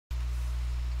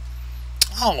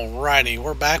Alrighty,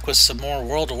 we're back with some more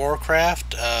World of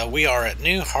Warcraft. We are at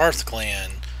New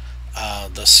Hearthglen,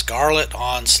 the Scarlet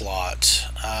Onslaught.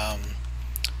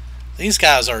 These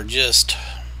guys are just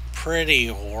pretty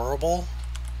horrible.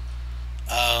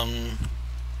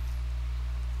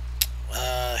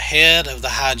 Head of the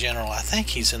High General, I think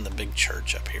he's in the big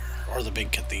church up here, or the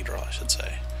big cathedral, I should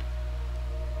say.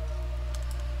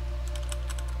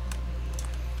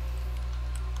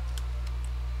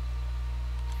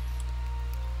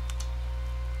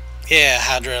 Yeah,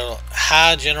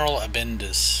 High General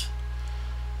Abendus.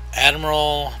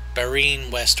 Admiral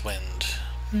Barine Westwind.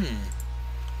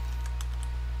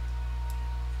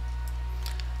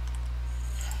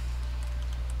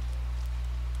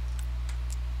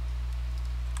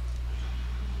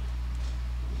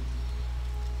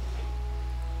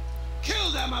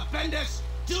 Kill them, Abendus!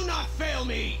 Do not fail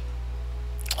me!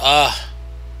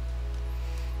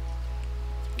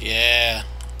 Yeah.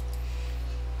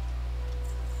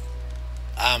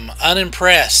 I'm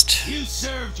unimpressed. You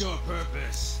served your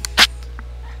purpose.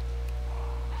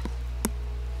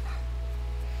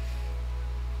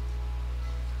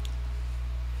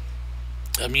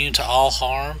 Immune to all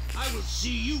harm. I will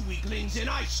see you weaklings in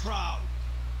Icecrown,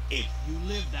 if you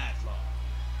live that long.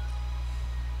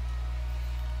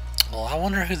 Well, I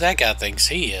wonder who that guy thinks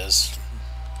he is.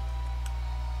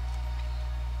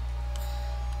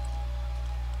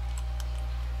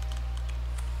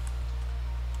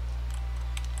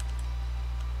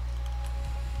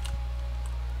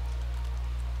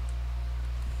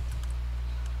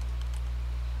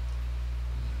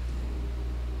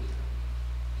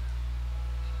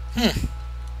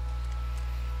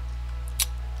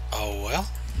 Oh well.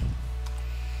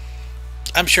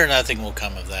 I'm sure nothing will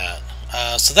come of that.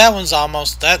 So that one's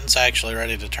actually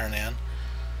ready to turn in.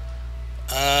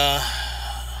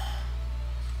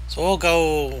 So we'll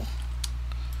go,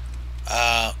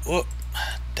 whoop,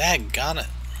 daggone it,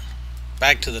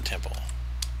 back to the temple.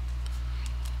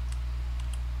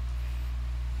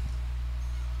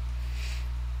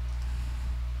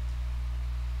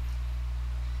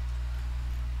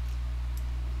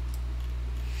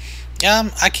 Yeah,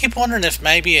 I keep wondering if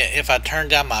maybe if I turn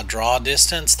down my draw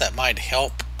distance, that might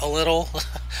help a little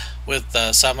with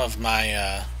some of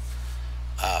my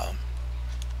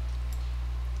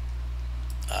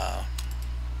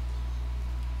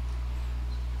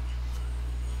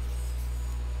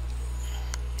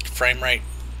frame rate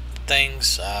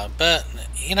things, but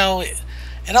you know,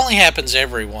 it only happens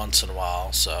every once in a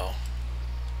while, so.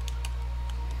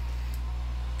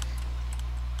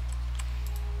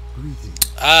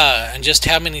 And just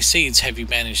how many seeds have you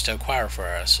managed to acquire for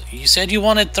us? You said you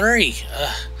wanted 3.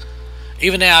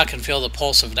 Even now I can feel the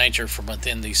pulse of nature from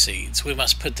within these seeds. We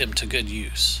must put them to good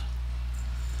use.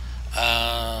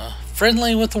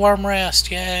 Friendly with the worm rest,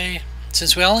 yay.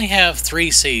 Since we only have 3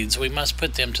 seeds, we must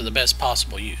put them to the best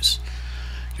possible use.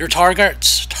 Your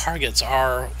targets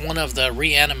are one of the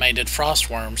reanimated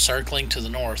frostworms circling to the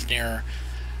north near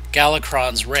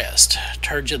Galakron's Rest,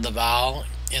 Turgid the Vile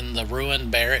in the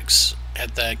ruined barracks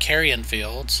at the Carrion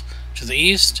Fields to the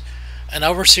east, and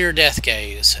Overseer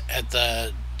Deathgaze at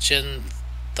the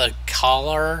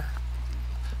Collar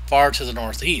far to the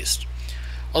northeast.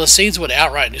 While the seeds would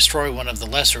outright destroy one of the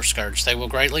lesser scourge, they will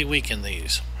greatly weaken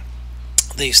these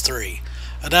 3.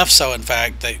 Enough so, in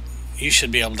fact, that you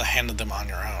should be able to handle them on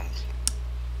your own.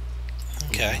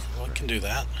 Okay, well, we can do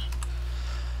that.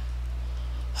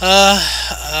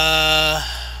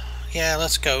 Yeah,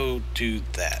 let's go do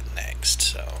that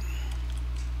next.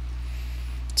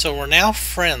 So we're now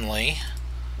friendly.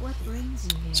 What brings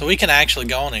you here? So we can actually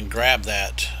go on and grab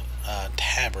that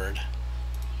tabard.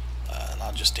 And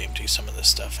I'll just empty some of this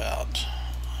stuff out.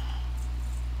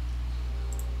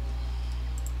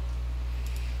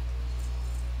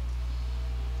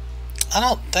 I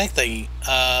don't think they...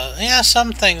 yeah,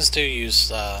 some things do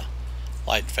use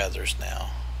light feathers now.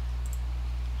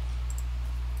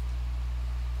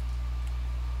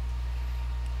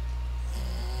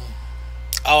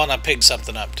 Oh, and I picked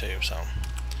something up too, so...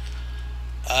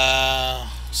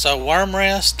 so Worm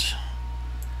Rest...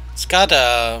 It's got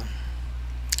kind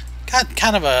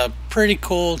of a pretty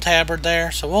cool tabard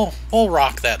there, so we'll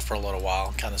rock that for a little while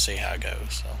and kind of see how it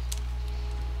goes, so...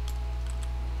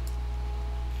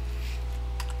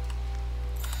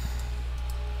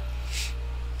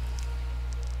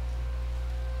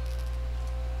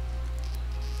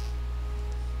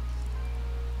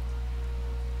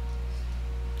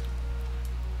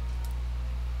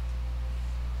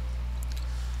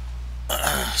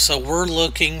 So we're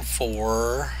looking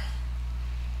for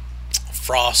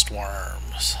frost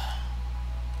worms.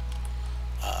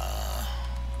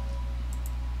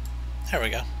 There we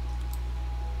go.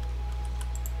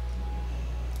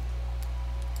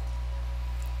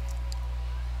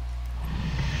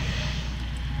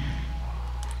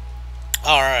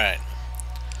 Alright.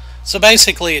 So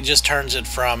basically it just turns it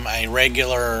from a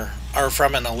regular, or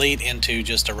from an elite into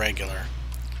just a regular.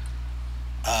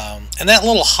 And that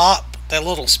little hop, that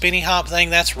little spinny hop thing,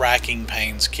 that's racking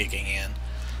pains kicking in.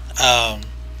 But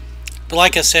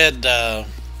like I said, oh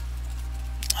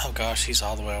gosh, he's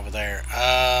all the way over there.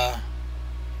 I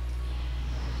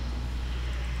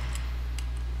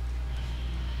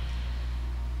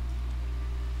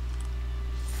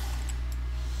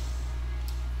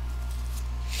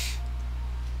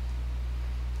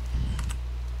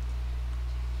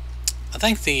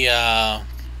think the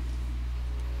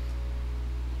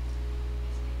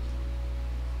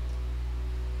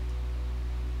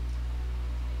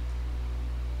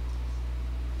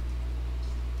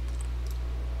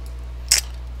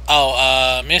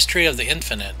Mystery of the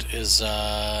Infinite is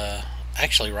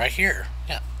actually right here.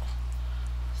 Yeah.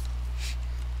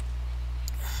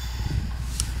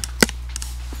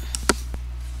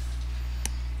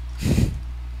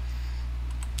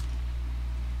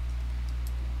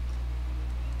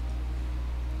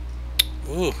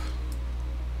 Ooh.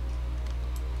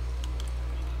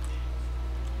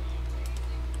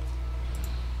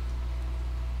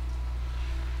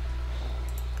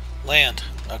 Land.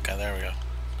 Okay, there we go.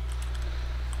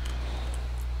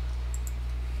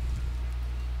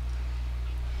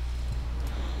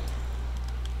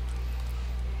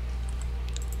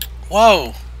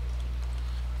 Whoa!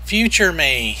 Future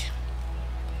me.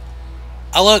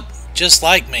 I look just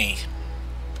like me.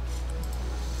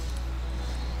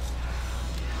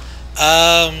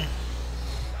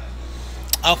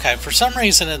 Okay, for some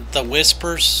reason the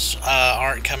whispers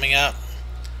aren't coming up.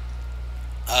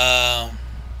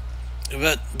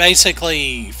 But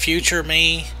basically, future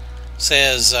me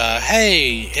says,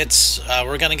 "Hey,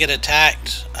 we're gonna get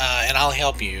attacked, and I'll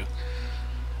help you."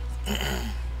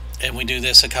 And we do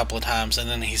this a couple of times, and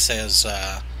then he says,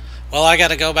 "Well, I got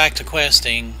to go back to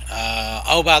questing.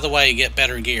 Oh, by the way, get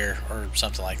better gear," or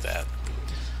something like that.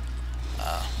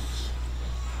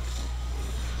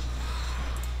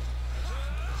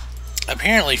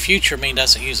 Apparently, future me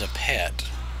doesn't use a pet.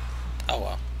 Oh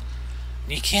well.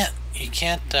 You can't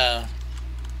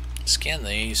skin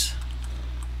these.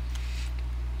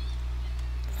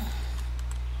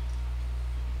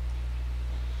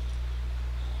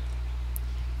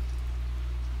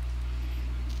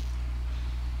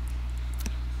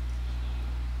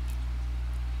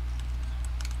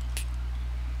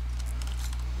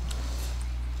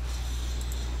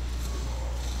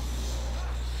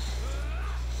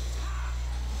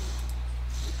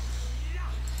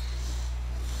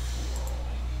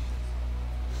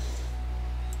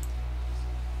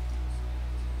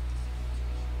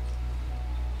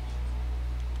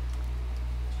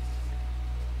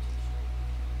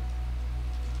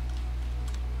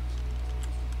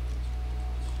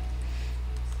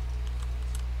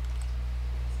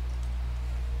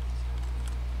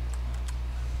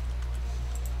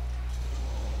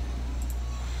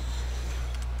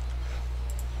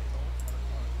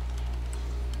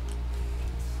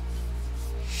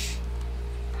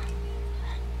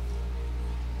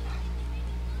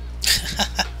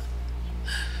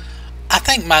 I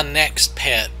think my next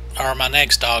pet, or my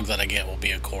next dog that I get, will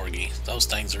be a corgi. Those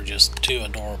things are just too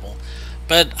adorable.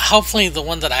 But hopefully the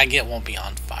one that I get won't be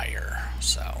on fire.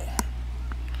 So.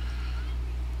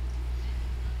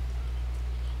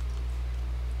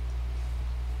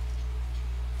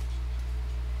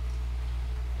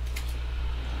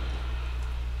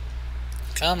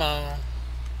 Come on.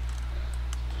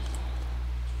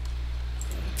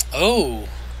 Oh.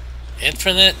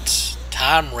 Infinite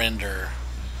time render.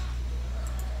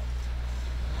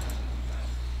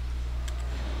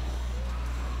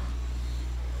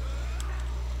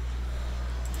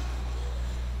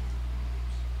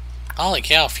 Holy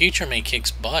cow, future me kicks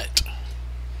butt.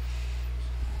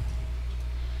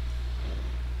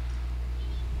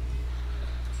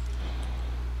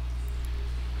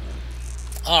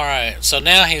 Alright, so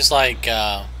now he's like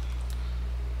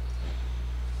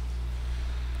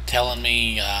telling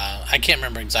me, I can't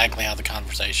remember exactly how the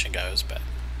conversation goes, but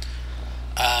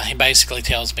he basically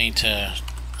tells me to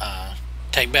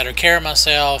take better care of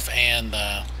myself and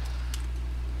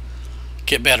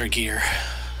get better gear.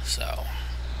 So.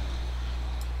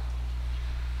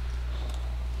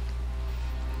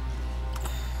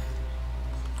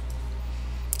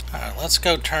 Alright, let's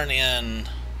go turn in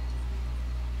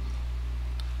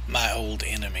my old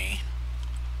enemy.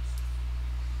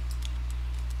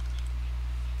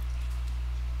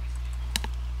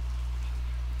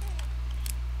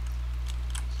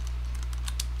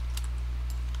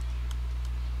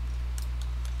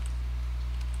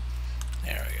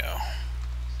 There we go.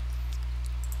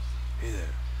 Hey there.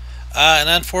 An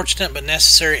unfortunate but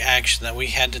necessary action that we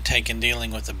had to take in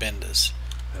dealing with the Bendas.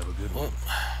 Have a good one.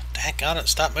 Daggone it,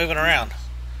 stop moving around.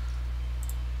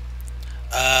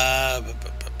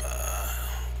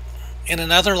 In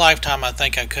another lifetime, I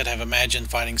think I could have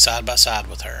imagined fighting side by side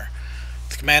with her.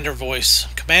 The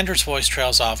commander's voice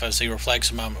trails off as he reflects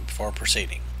a moment before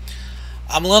proceeding.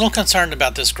 I'm a little concerned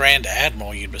about this Grand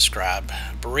Admiral you describe.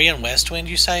 Berean Westwind,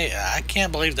 you say? I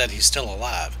can't believe that he's still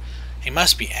alive. He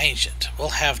must be ancient. We'll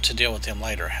have to deal with him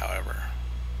later, however.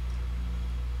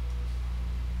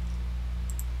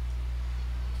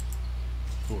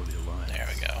 For the Alliance. There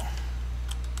we go.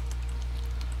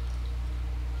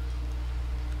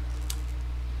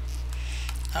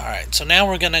 Alright, so now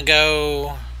we're going to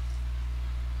go...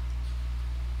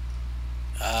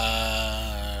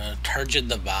 Turgid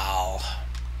the Vile.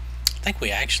 I think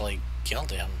we actually killed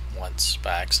him once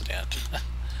by accident.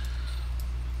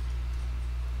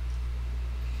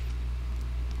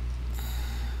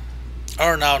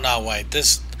 Or no, wait.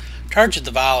 This Turgid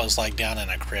the Vile is like down in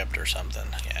a crypt or something.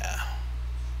 Yeah.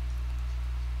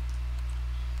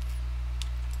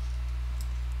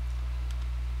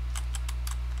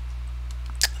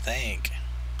 I think.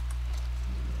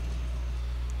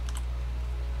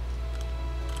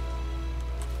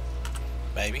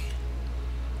 Maybe.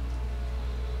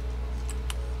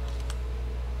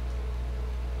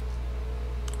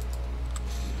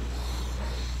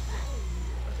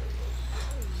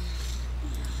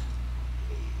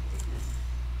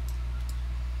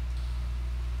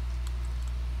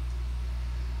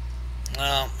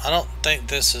 No, I don't think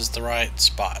this is the right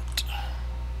spot.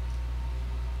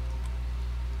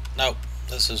 Nope,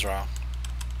 this is wrong.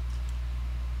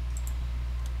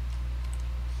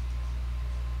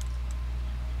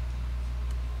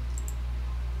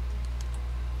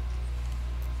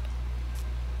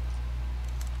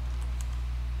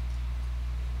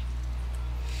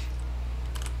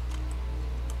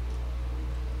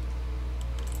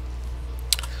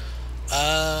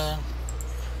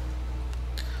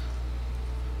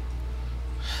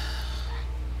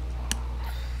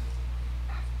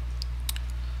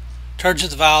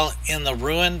 Turgid the Vile in the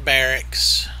ruined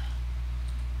barracks.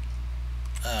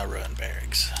 Ruined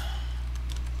barracks.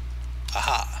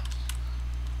 Aha.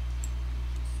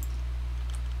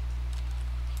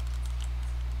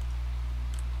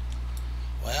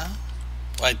 Well,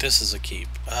 wait, this is a keep.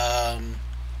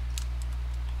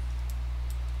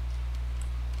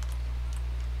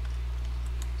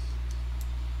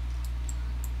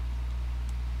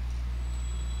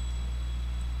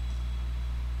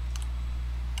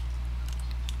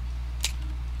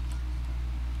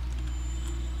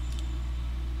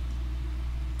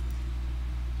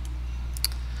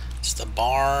 It's the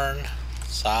barn,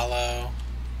 silo.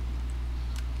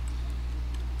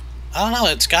 I don't know,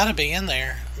 it's got to be in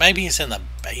there. Maybe it's in the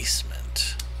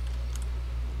basement.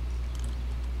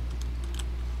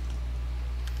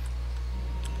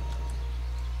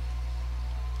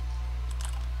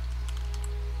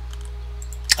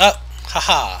 Oh,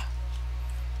 haha.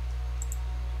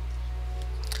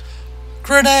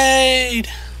 Grenade!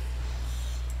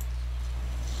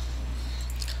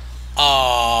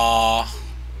 Aww.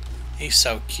 He's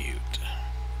so cute.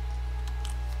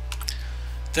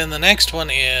 Then the next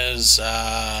one is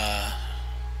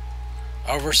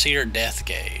Overseer Death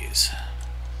Gaze,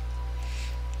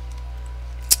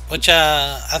 which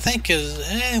I think is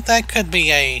that could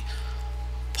be a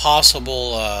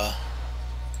possible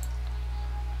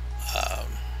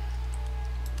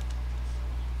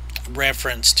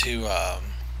reference to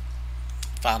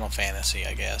Final Fantasy,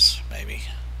 I guess, maybe.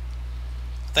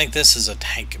 I think this is a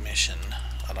tank mission.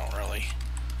 I don't really.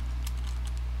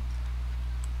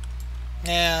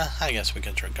 Yeah, I guess we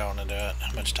could go on and do it.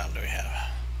 How much time do we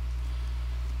have?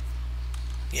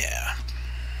 Yeah.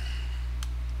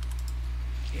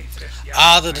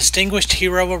 The distinguished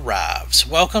hero arrives.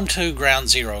 Welcome to Ground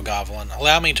Zero, Goblin.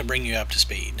 Allow me to bring you up to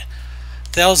speed.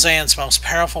 Thelzan's most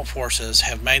powerful forces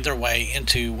have made their way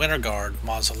into Winterguard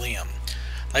Mausoleum.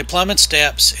 They plummet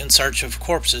steps in search of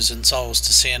corpses and souls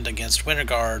to send against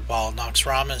Winterguard, while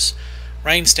Noxramas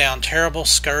rains down terrible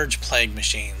scourge plague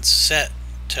machines set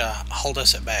to hold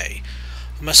us at bay.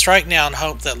 We must strike now and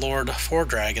hope that Lord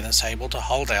Fordragon is able to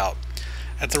hold out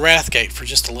at the Wrathgate for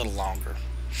just a little longer.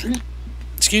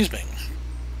 Excuse me.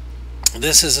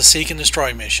 This is a seek and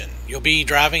destroy mission. You'll be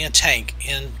driving a tank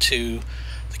into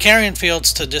the carrion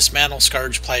fields to dismantle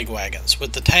scourge plague wagons.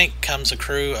 With the tank comes a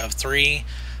crew of 3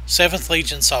 7th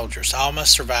Legion soldiers. All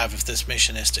must survive if this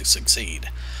mission is to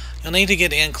succeed. You'll need to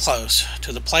get in close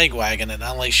to the plague wagon and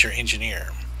unleash your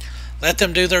engineer. Let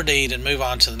them do their deed and move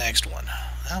on to the next one.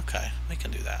 Okay, we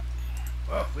can do that.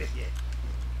 Off with you.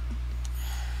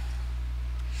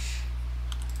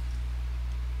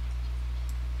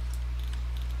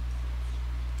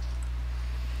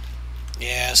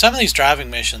 Yeah, some of these driving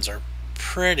missions are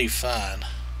pretty fun.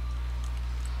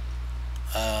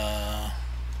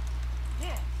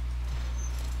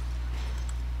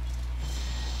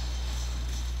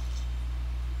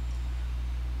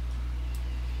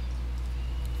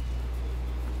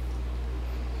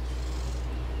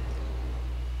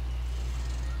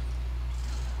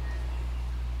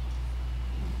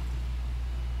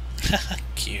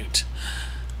 Cute.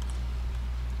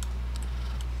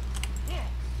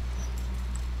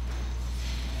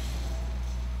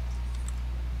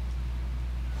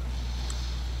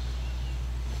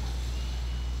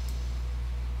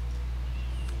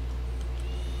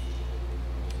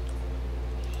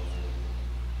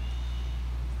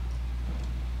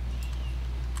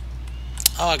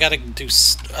 Oh, I gotta do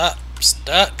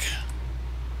stuck.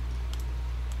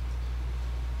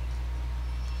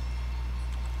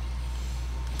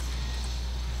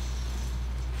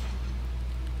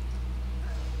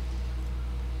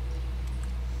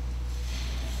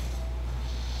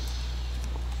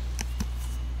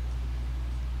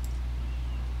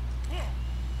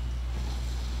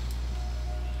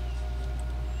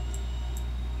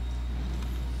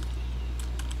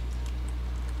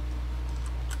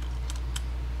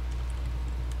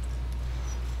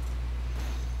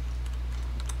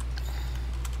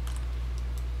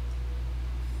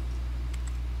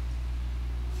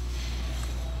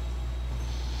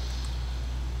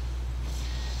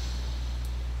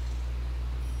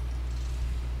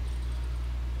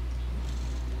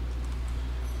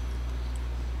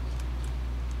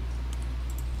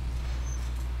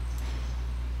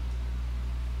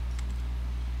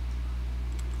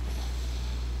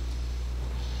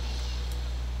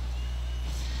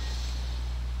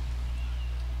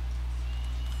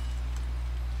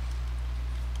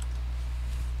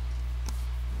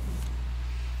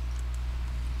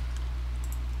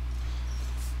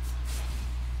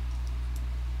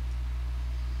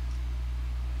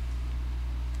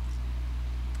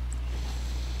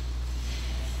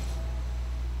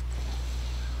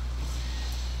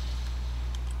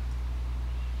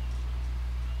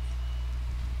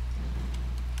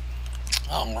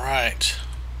 All right.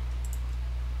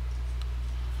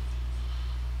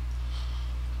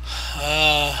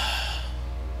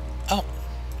 Oh,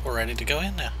 we're ready to go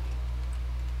in now.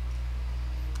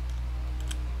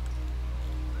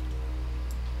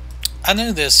 I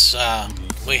knew this,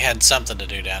 we had something to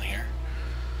do down here.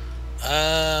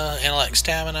 Intellect,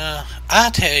 stamina. I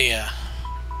tell you,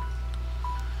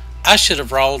 I should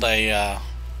have rolled a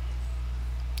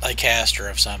caster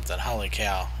of something. Holy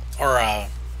cow. Or,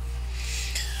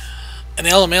 an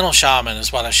elemental shaman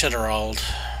is what I should have rolled.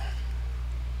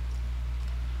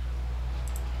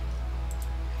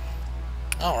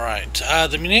 Alright,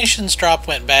 the munitions drop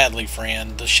went badly,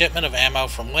 friend. The shipment of ammo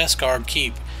from Westguard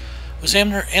Keep was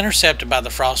intercepted by the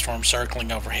frostworm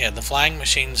circling overhead. The flying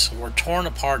machines were torn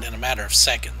apart in a matter of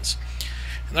seconds,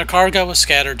 and their cargo was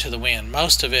scattered to the wind.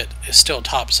 Most of it is still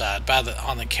topside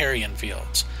on the carrion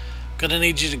fields. Gonna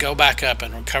need you to go back up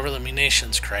and recover the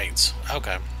munitions crates.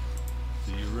 Okay.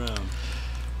 See you around.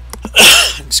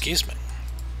 Excuse me.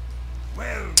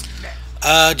 Well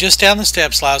met. Just down the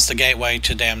steps lies the gateway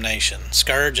to damnation.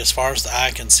 Scourge as far as the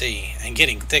eye can see, and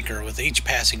getting thicker with each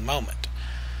passing moment.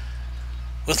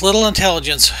 What little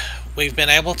intelligence we've been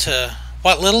able to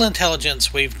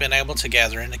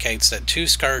gather indicates that 2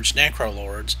 Scourge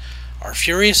Necrolords are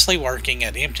furiously working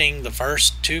at emptying the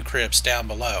first 2 crypts down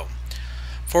below.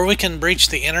 Before we can breach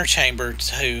the inner chamber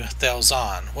to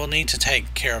Thelzon, we'll need to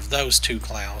take care of those 2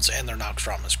 clowns and their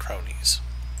Noxdrama's cronies.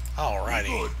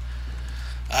 Alrighty.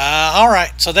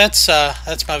 Alright, so that's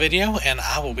my video, and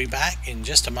I will be back in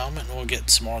just a moment, and we'll get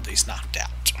some more of these knocked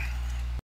out.